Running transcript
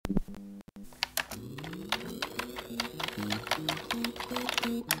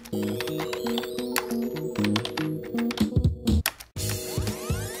At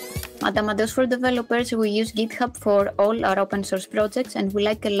Amadeus for Developers, we use GitHub for all our open source projects, and we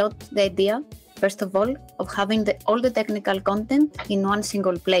like a lot the idea, first of all, of having all the technical content in one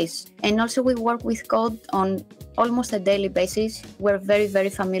single place. And also we work with code on almost a daily basis. We're very, very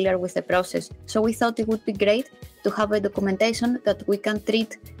familiar with the process. So we thought it would be great to have a documentation that we can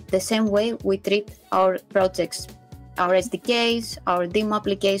treat the same way we treat our projects, our SDKs, our demo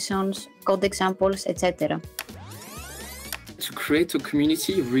applications, code examples, etc. To create a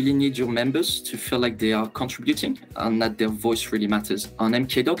community, you really need your members to feel like they are contributing and that their voice really matters. And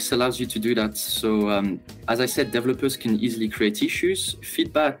MKDocs allows you to do that. So as I said, developers can easily create issues,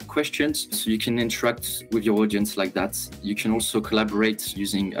 feedback, questions, so you can interact with your audience like that. You can also collaborate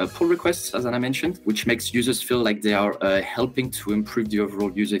using pull requests, as I mentioned, which makes users feel like they are helping to improve the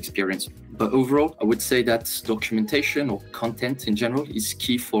overall user experience. But overall, I would say that documentation or content in general is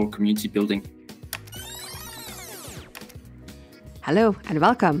key for community building. Hello and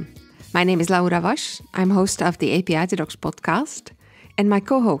welcome. My name is Laura Vosch. I'm host of the ATD podcast, and my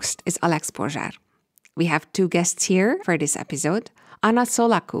co-host is Alex Porjar. We have two guests here for this episode, Anna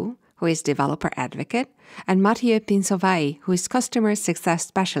Tsolaku, who is developer advocate, and Mathieu Pincovai, who is customer success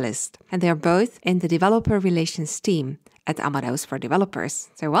specialist. And they are both in the developer relations team at Amadeus for Developers.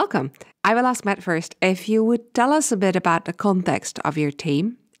 So welcome. I will ask Matt first if you would tell us a bit about the context of your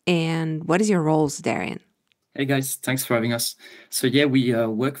team and what is your roles therein. Hey guys, thanks for having us. So yeah, we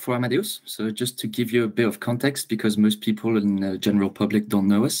work for Amadeus. So just to give you a bit of context, because most people in the general public don't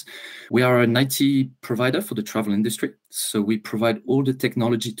know us, we are an IT provider for the travel industry. So we provide all the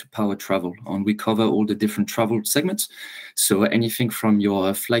technology to power travel, and we cover all the different travel segments. So anything from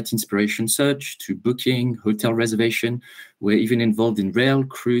your flight inspiration search to booking, hotel reservation. We're even involved in rail,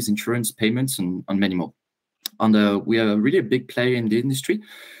 cruise, insurance, payments, and many more. And we are really a big player in the industry.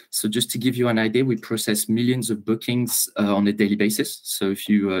 So just to give you an idea, we process millions of bookings on a daily basis. So if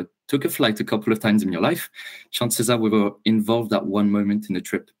you took a flight a couple of times in your life, chances are we were involved at one moment in the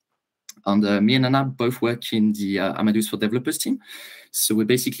trip. And me and Anna both work in the Amadeus for Developers team. So we're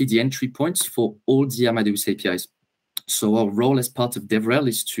basically the entry points for all the Amadeus APIs. So our role as part of DevRel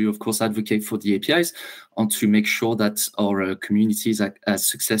is to, of course, advocate for the APIs and to make sure that our communities are as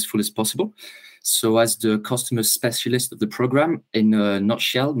successful as possible. So as the customer specialist of the program, in a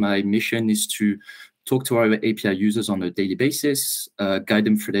nutshell, my mission is to talk to our API users on a daily basis, guide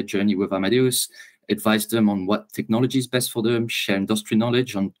them through their journey with Amadeus, advise them on what technology is best for them, share industry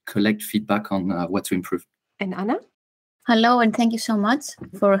knowledge, and collect feedback on what to improve. And Anna? Hello, and thank you so much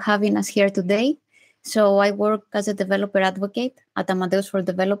for having us here today. So I work as a developer advocate at Amadeus for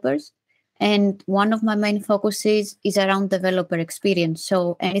Developers. And one of my main focuses is around developer experience.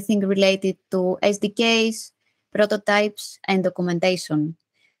 So anything related to SDKs, prototypes, and documentation.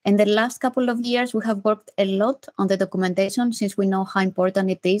 In the last couple of years, we have worked a lot on the documentation since we know how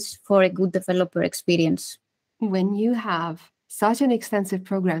important it is for a good developer experience. When you have such an extensive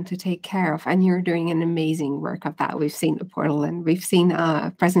program to take care of, and you're doing an amazing work of that, we've seen the portal and we've seen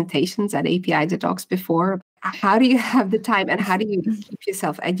presentations at API Docs before. How do you have the time and how do you keep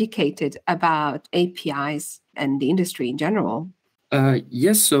yourself educated about APIs and the industry in general?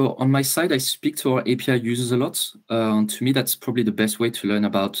 Yes, so on my side, I speak to our API users a lot. To me, that's probably the best way to learn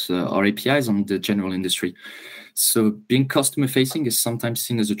about our APIs and the general industry. So being customer facing is sometimes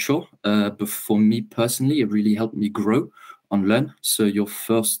seen as a chore, but for me personally, it really helped me grow and learn. So you're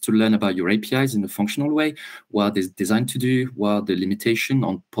first to learn about your APIs in a functional way, what they're designed to do, what are the limitations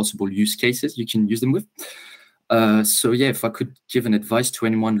on possible use cases you can use them with. So yeah, if I could give an advice to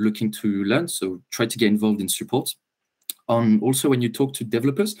anyone looking to learn, so try to get involved in support. Also, when you talk to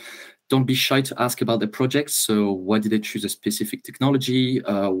developers, don't be shy to ask about their projects. So why did they choose a specific technology?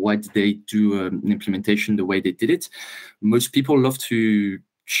 Why did they do an implementation the way they did it? Most people love to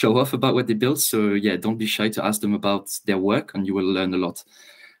show off about what they built. So yeah, don't be shy to ask them about their work and you will learn a lot.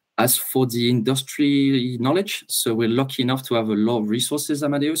 As for the industry knowledge, so we're lucky enough to have a lot of resources,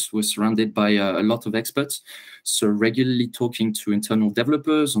 Amadeus. We're surrounded by a lot of experts. So regularly talking to internal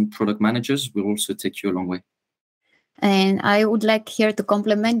developers and product managers will also take you a long way. And I would like here to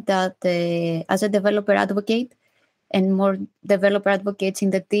complement that as a developer advocate and more developer advocates in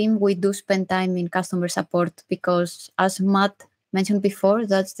the team, we do spend time in customer support because, as Matt mentioned before,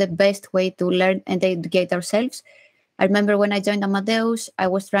 that's the best way to learn and educate ourselves. I remember when I joined Amadeus, I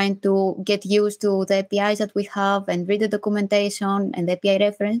was trying to get used to the APIs that we have and read the documentation and the API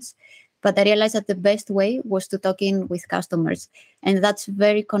reference. But I realized that the best way was to talk in with customers. And that's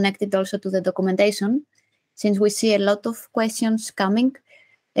very connected also to the documentation, since we see a lot of questions coming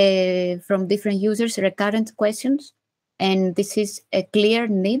from different users, recurrent questions. And this is a clear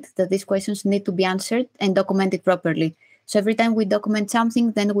need that these questions need to be answered and documented properly. So every time we document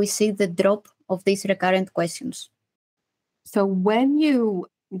something, then we see the drop of these recurrent questions. So when you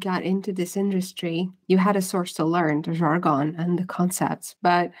got into this industry, you had a source to learn the jargon and the concepts,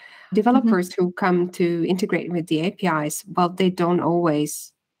 but developers who come to integrate with the APIs, well, they don't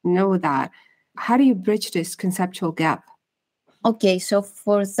always know that. How do you bridge this conceptual gap? Okay, so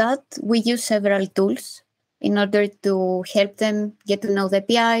for that, we use several tools in order to help them get to know the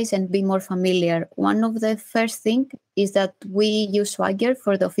APIs and be more familiar. One of the first things is that we use Swagger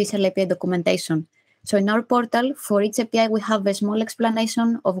for the official API documentation. So in our portal, for each API, we have a small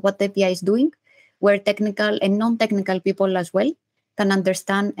explanation of what the API is doing, where technical and non-technical people as well can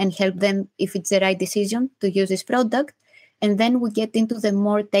understand and help them if it's the right decision to use this product. And then we get into the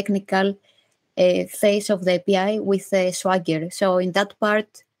more technical phase of the API with Swagger. So in that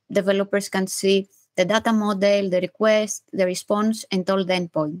part, developers can see the data model, the request, the response, and all the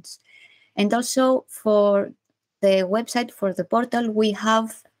endpoints. And also for the website, for the portal, we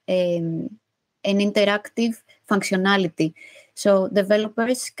have an interactive functionality. So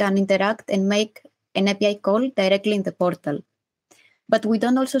developers can interact and make an API call directly in the portal. But we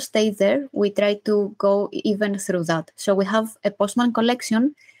don't also stay there. We try to go even through that. So we have a Postman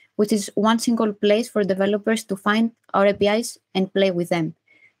collection, which is one single place for developers to find our APIs and play with them.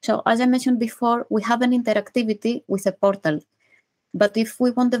 So as I mentioned before, we have an interactivity with a portal. But if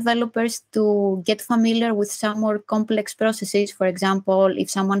we want developers to get familiar with some more complex processes, for example, if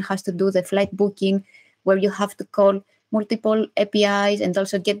someone has to do the flight booking, where you have to call multiple APIs and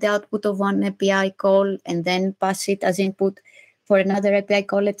also get the output of one API call and then pass it as input for another API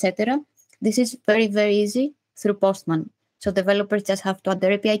call, etc., this is very, very easy through Postman. So developers just have to add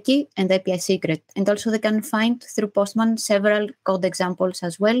their API key and the API secret. And also they can find through Postman several code examples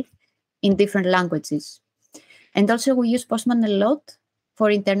as well in different languages. And also we use Postman a lot for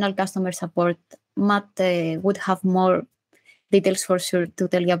internal customer support. Matt would have more details for sure to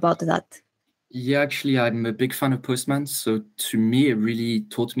tell you about that. Yeah, actually, I'm a big fan of Postman. So to me, it really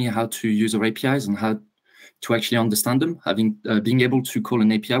taught me how to use our APIs and how to actually understand them. Being able to call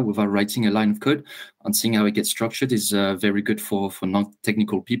an API without writing a line of code and seeing how it gets structured is very good for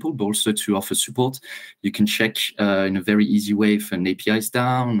non-technical people, but also to offer support. You can check in a very easy way if an API is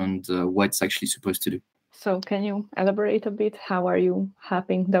down and what it's actually supposed to do. So can you elaborate a bit? How are you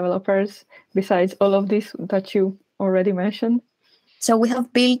helping developers besides all of this that you already mentioned? So we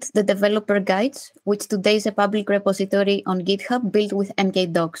have built the developer guides, which today is a public repository on GitHub built with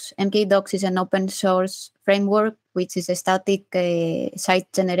MKDocs. MKDocs is an open source framework, which is a static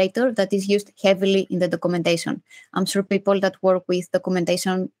site generator that is used heavily in the documentation. I'm sure people that work with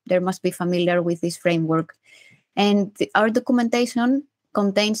documentation, they must be familiar with this framework. And our documentation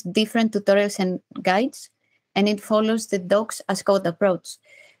contains different tutorials and guides, and it follows the docs as code approach.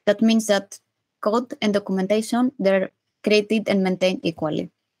 That means that code and documentation, they're created and maintained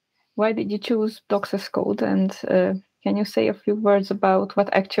equally. Why did you choose docs as code? And can you say a few words about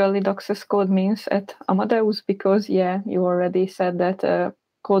what actually docs as code means at Amadeus? Because, yeah, you already said that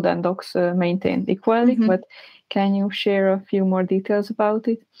code and docs maintained equally, but can you share a few more details about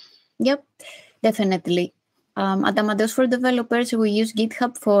it? Yep, definitely. At Amadeus for developers, we use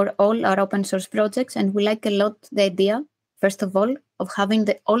GitHub for all our open source projects, and we like a lot the idea, first of all, of having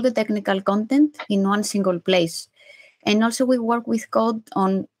all the technical content in one single place. And also we work with code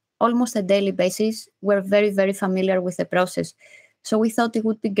on almost a daily basis. We're very, very familiar with the process. So we thought it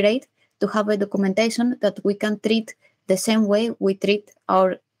would be great to have a documentation that we can treat the same way we treat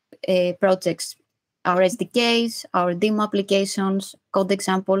our projects, our SDKs, our demo applications, code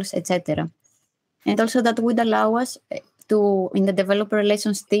examples, etc. And also that would allow us to, in the developer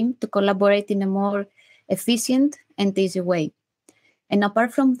relations team, to collaborate in a more efficient and easy way. And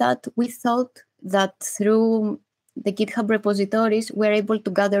apart from that, we thought that through the GitHub repositories, we're able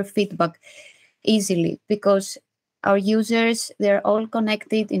to gather feedback easily because our users, they're all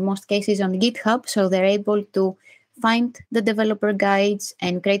connected in most cases on GitHub, so they're able to find the developer guides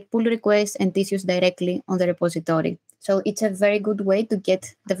and create pull requests and issues directly on the repository. So it's a very good way to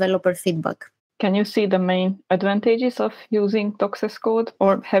get developer feedback. Can you see the main advantages of using docs as code,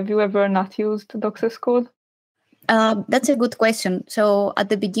 or have you ever not used docs as code? That's a good question. So at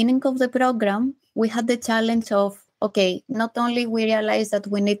the beginning of the program, we had the challenge of, okay, not only we realized that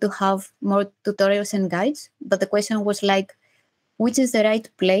we need to have more tutorials and guides, but the question was like, which is the right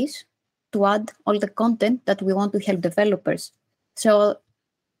place to add all the content that we want to help developers? So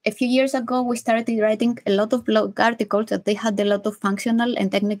a few years ago, we started writing a lot of blog articles that they had a lot of functional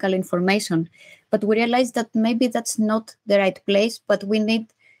and technical information, but we realized that maybe that's not the right place, but we need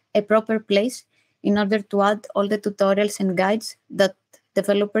a proper place in order to add all the tutorials and guides that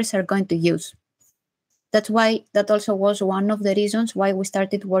developers are going to use. That also was one of the reasons why we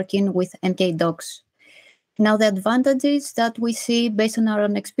started working with MKDocs. Now, the advantages that we see based on our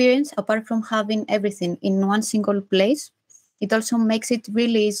own experience, apart from having everything in one single place, it also makes it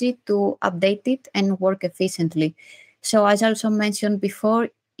really easy to update it and work efficiently. So as I also mentioned before,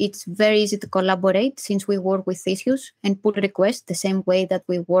 it's very easy to collaborate since we work with issues and pull requests the same way that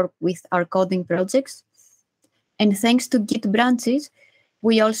we work with our coding projects. And thanks to Git branches,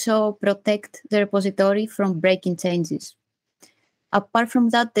 we also protect the repository from breaking changes. Apart from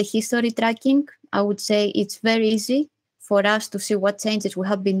that, the history tracking, I would say it's very easy for us to see what changes we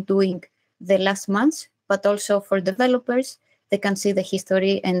have been doing the last months, but also for developers, they can see the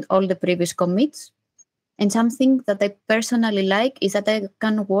history and all the previous commits. And something that I personally like is that I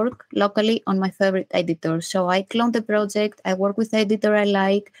can work locally on my favorite editor. So I clone the project, I work with the editor I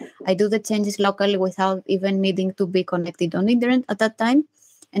like, I do the changes locally without even needing to be connected on internet at that time.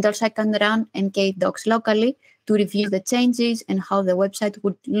 And also I can run MKDocs locally to review the changes and how the website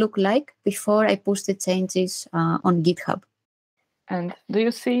would look like before I push the changes on GitHub. And do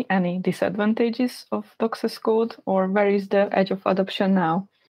you see any disadvantages of Docs code, or where is the edge of adoption now?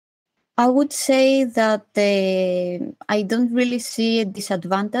 I would say that I don't really see a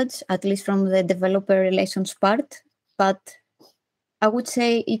disadvantage, at least from the developer relations part, but I would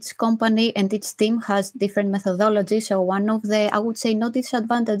say each company and each team has different methodologies. So one of the, I would say not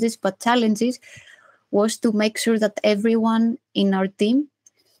disadvantages, but challenges was to make sure that everyone in our team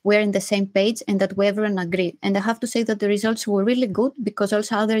were in the same page and that we everyone agreed. And I have to say that the results were really good because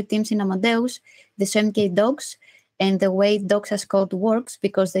also other teams in Amadeus, the same MKDocs, and the way Docs as code works,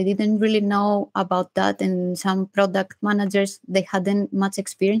 because they didn't really know about that, and some product managers, they hadn't much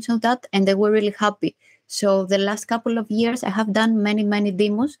experience on that, and they were really happy. So the last couple of years, I have done many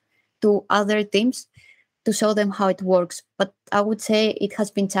demos to other teams to show them how it works. But I would say it has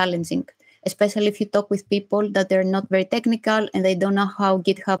been challenging, especially if you talk with people that they're not very technical and they don't know how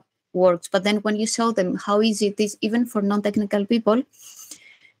GitHub works. But then when you show them how easy it is, even for non-technical people,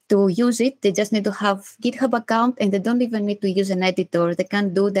 to use it, they just need to have GitHub account and they don't even need to use an editor. They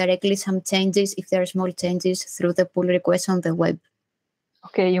can do directly some changes if there are small changes through the pull request on the web.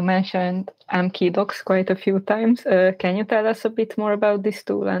 Okay, you mentioned MKDocs quite a few times. Can you tell us a bit more about this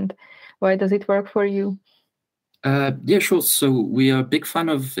tool and why does it work for you? Yeah, sure. So we are a big fan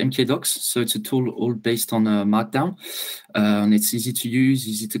of MKDocs. So it's a tool all based on Markdown. And it's easy to use,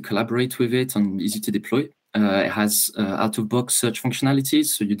 easy to collaborate with it, and easy to deploy. It has out-of-box search functionalities,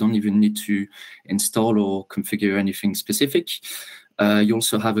 so you don't even need to install or configure anything specific. You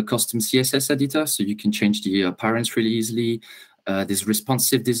also have a custom CSS editor, so you can change the appearance really easily. There's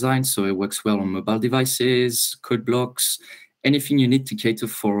responsive design, so it works well on mobile devices, code blocks, anything you need to cater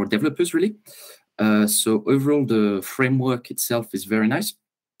for developers, really. So overall, the framework itself is very nice,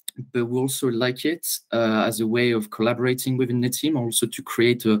 but we also like it as a way of collaborating within the team, also to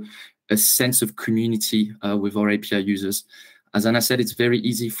create a sense of community with our API users. As Anna said, it's very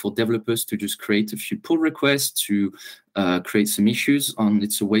easy for developers to just create a few pull requests to create some issues, and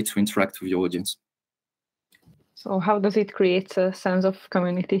it's a way to interact with your audience. So how does it create a sense of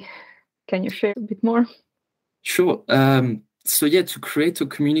community? Can you share a bit more? Sure. So yeah, to create a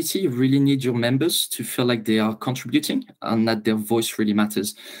community, you really need your members to feel like they are contributing and that their voice really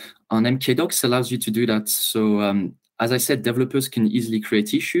matters. And MKDocs allows you to do that. So as I said, developers can easily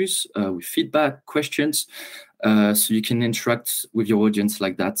create issues with feedback, questions, so you can interact with your audience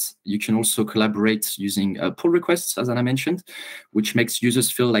like that. You can also collaborate using pull requests, as Anna mentioned, which makes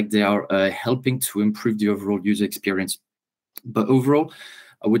users feel like they are helping to improve the overall user experience. But overall,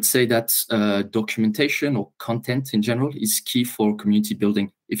 I would say that documentation or content in general is key for community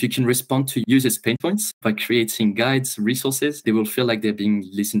building. If you can respond to users' pain points by creating guides, resources, they will feel like they're being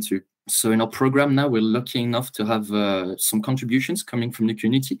listened to. So in our program now, we're lucky enough to have some contributions coming from the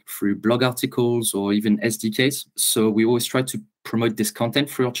community through blog articles or even SDKs. So we always try to promote this content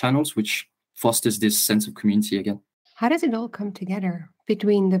through our channels, which fosters this sense of community again. How does it all come together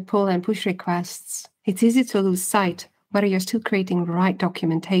between the pull and push requests? It's easy to lose sight whether you're still creating the right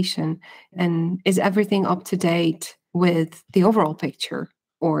documentation, and is everything up to date with the overall picture?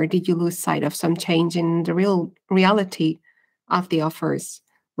 Or did you lose sight of some change in the reality of the offers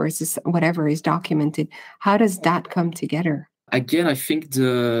versus whatever is documented? How does that come together? Again, I think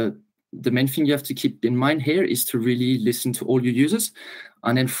the main thing you have to keep in mind here is to really listen to all your users.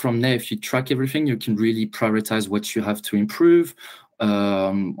 And then from there, if you track everything, you can really prioritize what you have to improve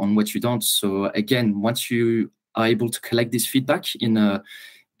on what you don't. So again, once you are able to collect this feedback in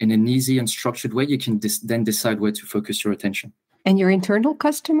an easy and structured way, you can then decide where to focus your attention. And your internal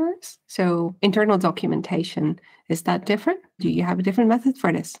customers? So internal documentation, is that different? Do you have a different method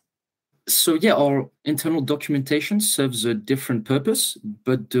for this? So yeah, our internal documentation serves a different purpose,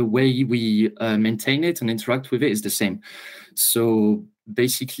 but the way we maintain it and interact with it is the same. So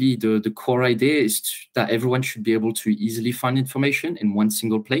basically, the core idea is that everyone should be able to easily find information in one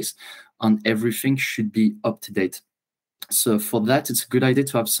single place, and everything should be up to date. So for that, it's a good idea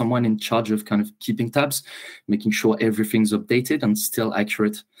to have someone in charge of kind of keeping tabs, making sure everything's updated and still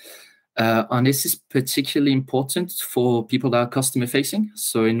accurate. And this is particularly important for people that are customer facing.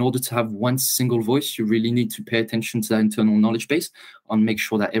 So in order to have one single voice, you really need to pay attention to that internal knowledge base and make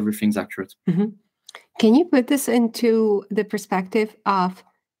sure that everything's accurate. Mm-hmm. Can you put this into the perspective of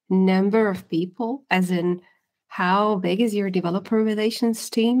number of people, as in how big is your developer relations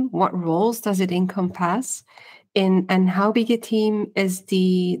team? What roles does it encompass? And how big a team is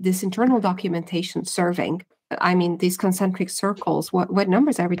this internal documentation serving? I mean, these concentric circles, what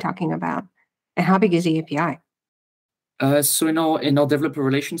numbers are we talking about? And how big is the API? So in our developer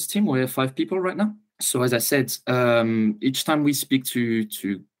relations team, we have 5 people right now. So as I said, each time we speak to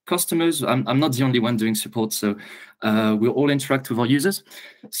customers, I'm not the only one doing support. So we all interact with our users.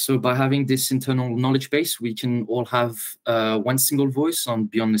 So by having this internal knowledge base, we can all have one single voice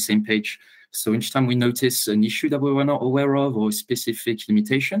and be on the same page. So each time we notice an issue that we were not aware of or a specific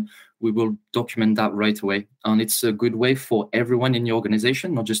limitation, we will document that right away. And it's a good way for everyone in the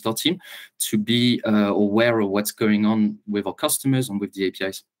organization, not just our team, to be aware of what's going on with our customers and with the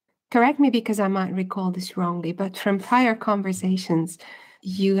APIs. Correct me because I might recall this wrongly, but from prior conversations,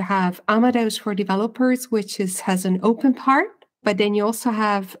 you have Amadeus for developers, which has an open part, but then you also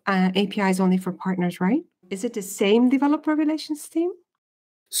have APIs only for partners, right? Is it the same developer relations team?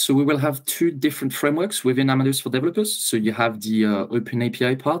 So we will have 2 different frameworks within Amadeus for developers. So you have the open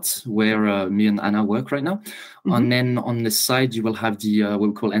API part where me and Anna work right now. Mm-hmm. And then on the side, you will have the what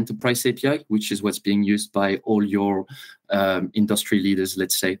we call enterprise API, which is what's being used by all your industry leaders,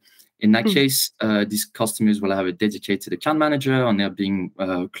 let's say. In that case, these customers will have a dedicated account manager and they're being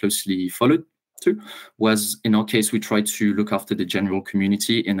closely followed too. Whereas in our case, we try to look after the general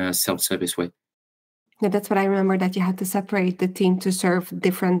community in a self-service way. Yeah, that's what I remember, that you had to separate the team to serve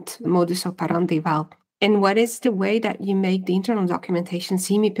different modus operandi well. And what is the way that you make the internal documentation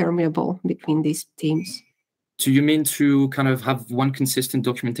semi-permeable between these teams? Do you mean to kind of have one consistent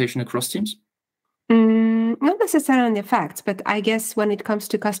documentation across teams? Not necessarily on the facts, but I guess when it comes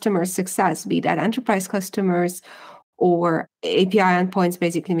to customer success, be that enterprise customers or API endpoints,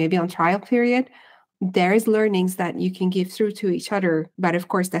 basically maybe on trial period, there is learnings that you can give through to each other. But of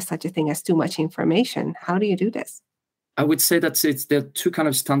course, there's such a thing as too much information. How do you do this? I would say that there are 2 kind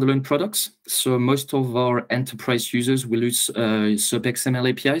of standalone products. So most of our enterprise users will use SOAP XML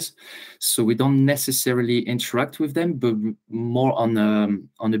APIs. So we don't necessarily interact with them, but more on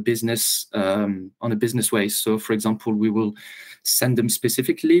a business way. So for example, we will send them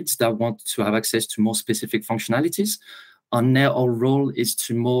specific leads that want to have access to more specific functionalities. And now our role is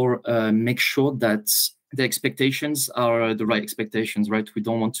to more make sure that the expectations are the right expectations, right? We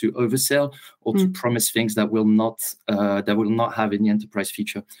don't want to oversell or to promise things that will not have any enterprise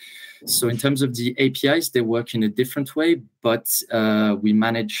feature. So in terms of the APIs, they work in a different way, but we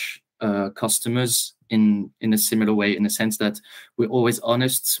manage customers in a similar way, in the sense that we're always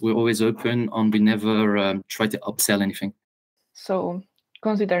honest, we're always open, and we never try to upsell anything. So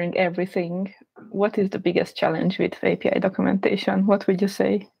considering everything, what is the biggest challenge with API documentation? What would you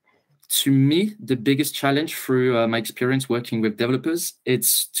say? To me, the biggest challenge through my experience working with developers,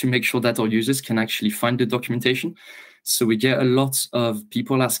 it's to make sure that our users can actually find the documentation. So we get a lot of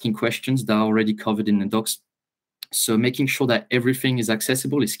people asking questions that are already covered in the docs. So making sure that everything is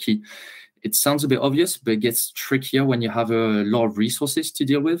accessible is key. It sounds a bit obvious, but it gets trickier when you have a lot of resources to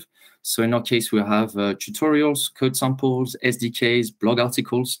deal with. So in our case, we have tutorials, code samples, SDKs, blog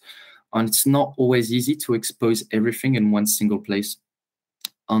articles, and it's not always easy to expose everything in one single place.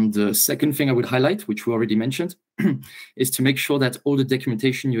 And the second thing I would highlight, which we already mentioned, is to make sure that all the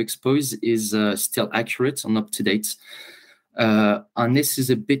documentation you expose is still accurate and up to date. And this is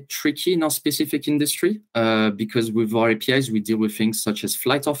a bit tricky in our specific industry because with our APIs, we deal with things such as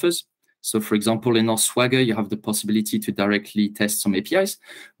flight offers. So for example, in our Swagger, you have the possibility to directly test some APIs.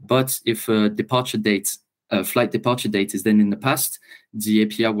 But if a flight departure date is then in the past, the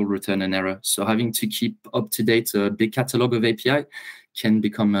API will return an error. So having to keep up to date a big catalog of API can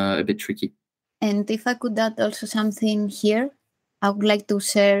become a bit tricky. And if I could add also something here, I would like to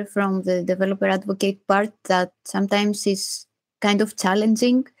share from the developer advocate part that sometimes is kind of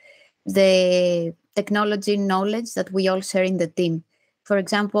challenging the technology knowledge that we all share in the team. For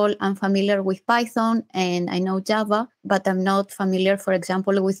example, I'm familiar with Python and I know Java, but I'm not familiar, for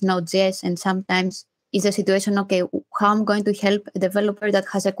example, with Node.js. And sometimes it's a situation, okay, how I'm going to help a developer that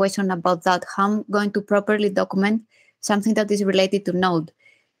has a question about that, how I'm going to properly document something that is related to Node.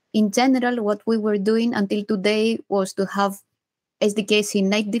 In general, what we were doing until today was to have SDKs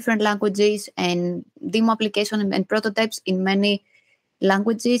in 8 different languages and demo application and prototypes in many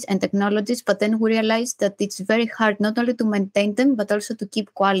languages and technologies. But then we realized that it's very hard not only to maintain them, but also to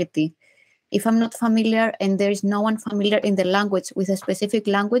keep quality. If I'm not familiar and there is no one familiar in the language with a specific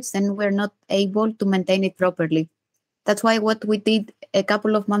language, then we're not able to maintain it properly. That's why what we did a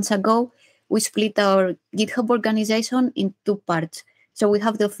couple of months ago, we split our GitHub organization in 2 parts. So we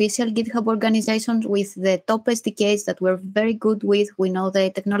have the official GitHub organization with the top SDKs that we're very good with. We know the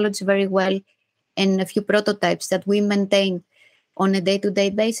technology very well, and a few prototypes that we maintain on a day-to-day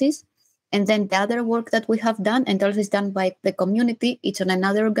basis. And then the other work that we have done, and also is done by the community, it's on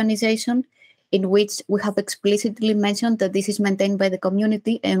another organization in which we have explicitly mentioned that this is maintained by the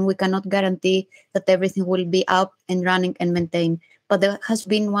community and we cannot guarantee that everything will be up and running and maintained. But that has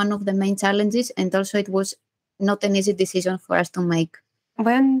been one of the main challenges, and also it was not an easy decision for us to make.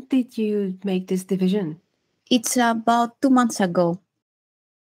 When did you make this division? It's about 2 months ago.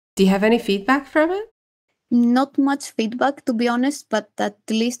 Do you have any feedback from it? Not much feedback, to be honest, but at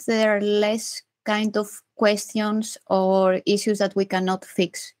least there are less kind of questions or issues that we cannot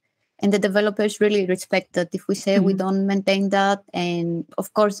fix. And the developers really respect that. If we say we don't maintain that, and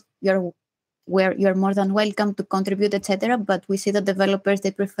of course you're more than welcome to contribute, etc. But we see that developers,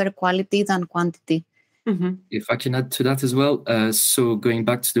 they prefer quality than quantity. If I can add to that as well. So going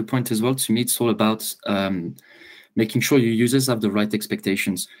back to the point as well, to me, it's all about making sure your users have the right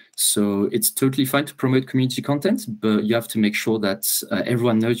expectations. So it's totally fine to promote community content, but you have to make sure that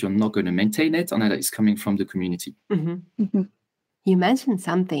everyone knows you're not going to maintain it and that it's coming from the community. You mentioned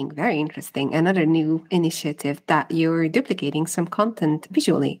something very interesting, another new initiative that you're duplicating some content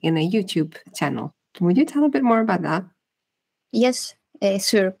visually in a YouTube channel. Would you tell a bit more about that? Yes,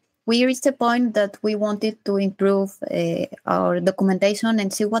 sure. We reached a point that we wanted to improve our documentation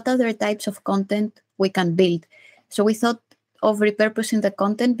and see what other types of content we can build. So we thought of repurposing the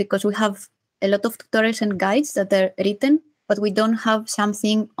content because we have a lot of tutorials and guides that are written, but we don't have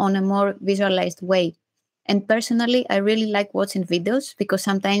something on a more visualized way. And personally, I really like watching videos because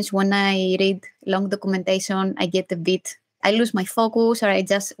sometimes when I read long documentation, I lose my focus, or I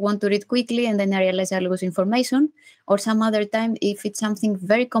just want to read quickly and then I realize I lose information. Or some other time, if it's something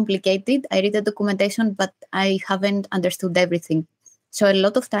very complicated, I read the documentation, but I haven't understood everything. So a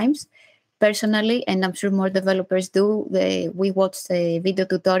lot of times, personally, and I'm sure more developers do, we watch video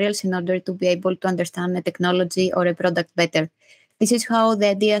tutorials in order to be able to understand a technology or a product better. This is how the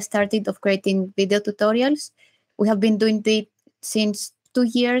idea started of creating video tutorials. We have been doing it since 2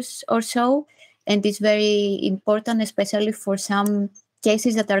 years or so, and it's very important, especially for some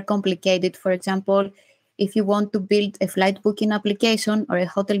cases that are complicated. For example, if you want to build a flight booking application or a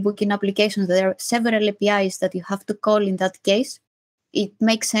hotel booking application, there are several APIs that you have to call in that case. It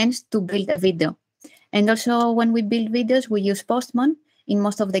makes sense to build a video. And also when we build videos, we use Postman in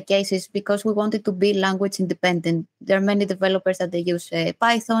most of the cases because we wanted to be language independent. There are many developers that they use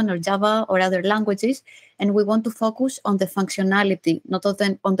Python or Java or other languages, and we want to focus on the functionality, not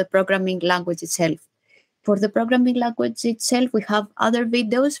on the programming language itself. For the programming language itself, we have other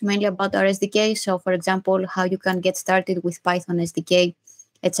videos mainly about our SDK. So, for example, how you can get started with Python SDK,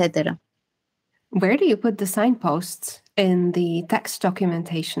 etc. Where do you put the signposts in the text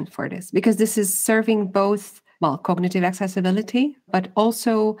documentation for this? Because this is serving both, cognitive accessibility, but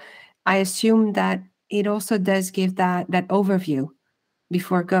also I assume that it also does give that overview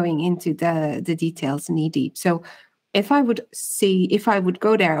before going into the details knee deep. So if I would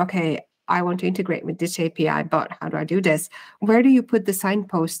go there, okay, I want to integrate with this API, but how do I do this? Where do you put the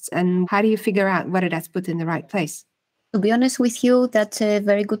signposts and how do you figure out whether that's put in the right place? To be honest with you, that's a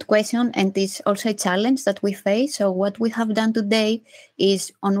very good question, and it's also a challenge that we face. So what we have done today is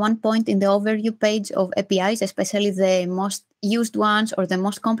on one point in the overview page of APIs, especially the most used ones or the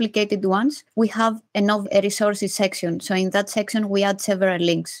most complicated ones, we have a resources section. So in that section, we add several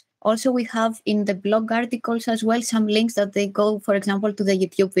links. Also, we have in the blog articles as well some links that they go, for example, to the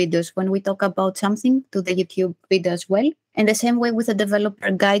YouTube videos when we talk about something, to the YouTube video as well. And the same way with the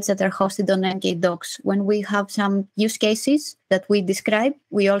developer guides that are hosted on NKDocs. When we have some use cases that we describe,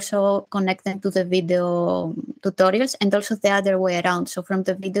 we also connect them to the video tutorials and also the other way around. So from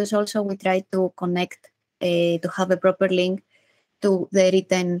the videos also, we try to connect to have a proper link to the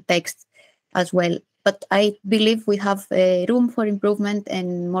written text as well. But I believe we have room for improvement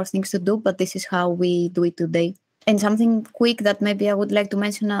and more things to do, but this is how we do it today. And something quick that maybe I would like to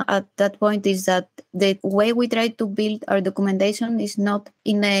mention at that point is that the way we try to build our documentation is not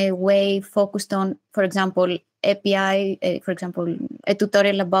in a way focused on, for example, API, for example, a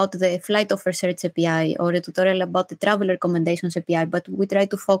tutorial about the flight offer search API or a tutorial about the travel recommendations API, but we try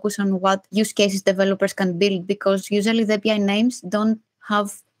to focus on what use cases developers can build, because usually the API names don't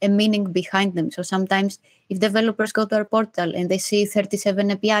have a meaning behind them. So sometimes if developers go to our portal and they see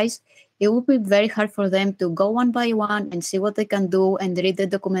 37 APIs, it will be very hard for them to go one by one and see what they can do and read the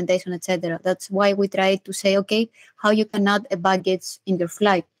documentation, etc. That's why we try to say, okay, how you can add a baggage in your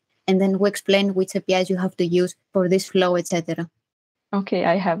flight. And then we explain which APIs you have to use for this flow, etc. Okay,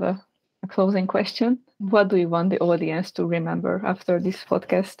 I have a closing question. What do you want the audience to remember after this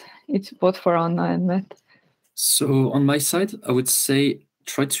podcast? It's both for Anna and Matt. So on my side, I would say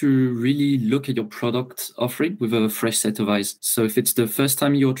try to really look at your product offering with a fresh set of eyes. So if it's the first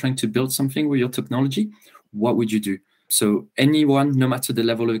time you're trying to build something with your technology, what would you do? So anyone, no matter the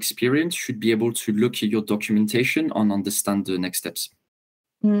level of experience, should be able to look at your documentation and understand the next steps.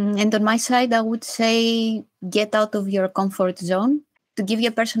 And on my side, I would say get out of your comfort zone. To give you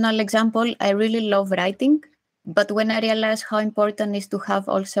a personal example, I really love writing. But when I realized how important it is to have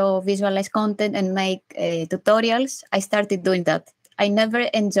also visualized content and make tutorials, I started doing that. I never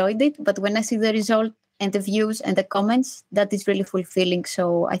enjoyed it, but when I see the result and the views and the comments, that is really fulfilling.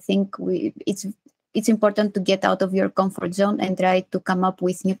 So I think it's important to get out of your comfort zone and try to come up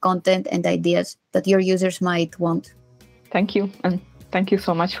with new content and ideas that your users might want. Thank you. And thank you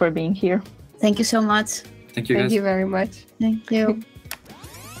so much for being here. Thank you so much. Thank you, guys. Thank you very much. Thank you.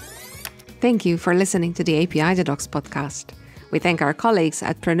 Thank you for listening to the API Docs podcast. We thank our colleagues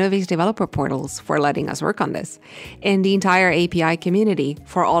at Pronovi's developer portals for letting us work on this, and the entire API community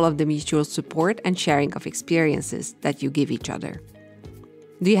for all of the mutual support and sharing of experiences that you give each other.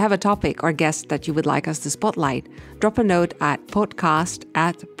 Do you have a topic or guest that you would like us to spotlight? Drop a note at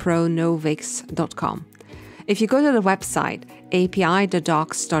podcast@pronovix.com. If you go to the website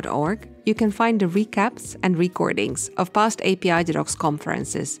api-docs.org, you can find the recaps and recordings of past API Docs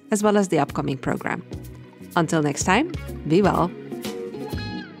conferences, as well as the upcoming program. Until next time, be well.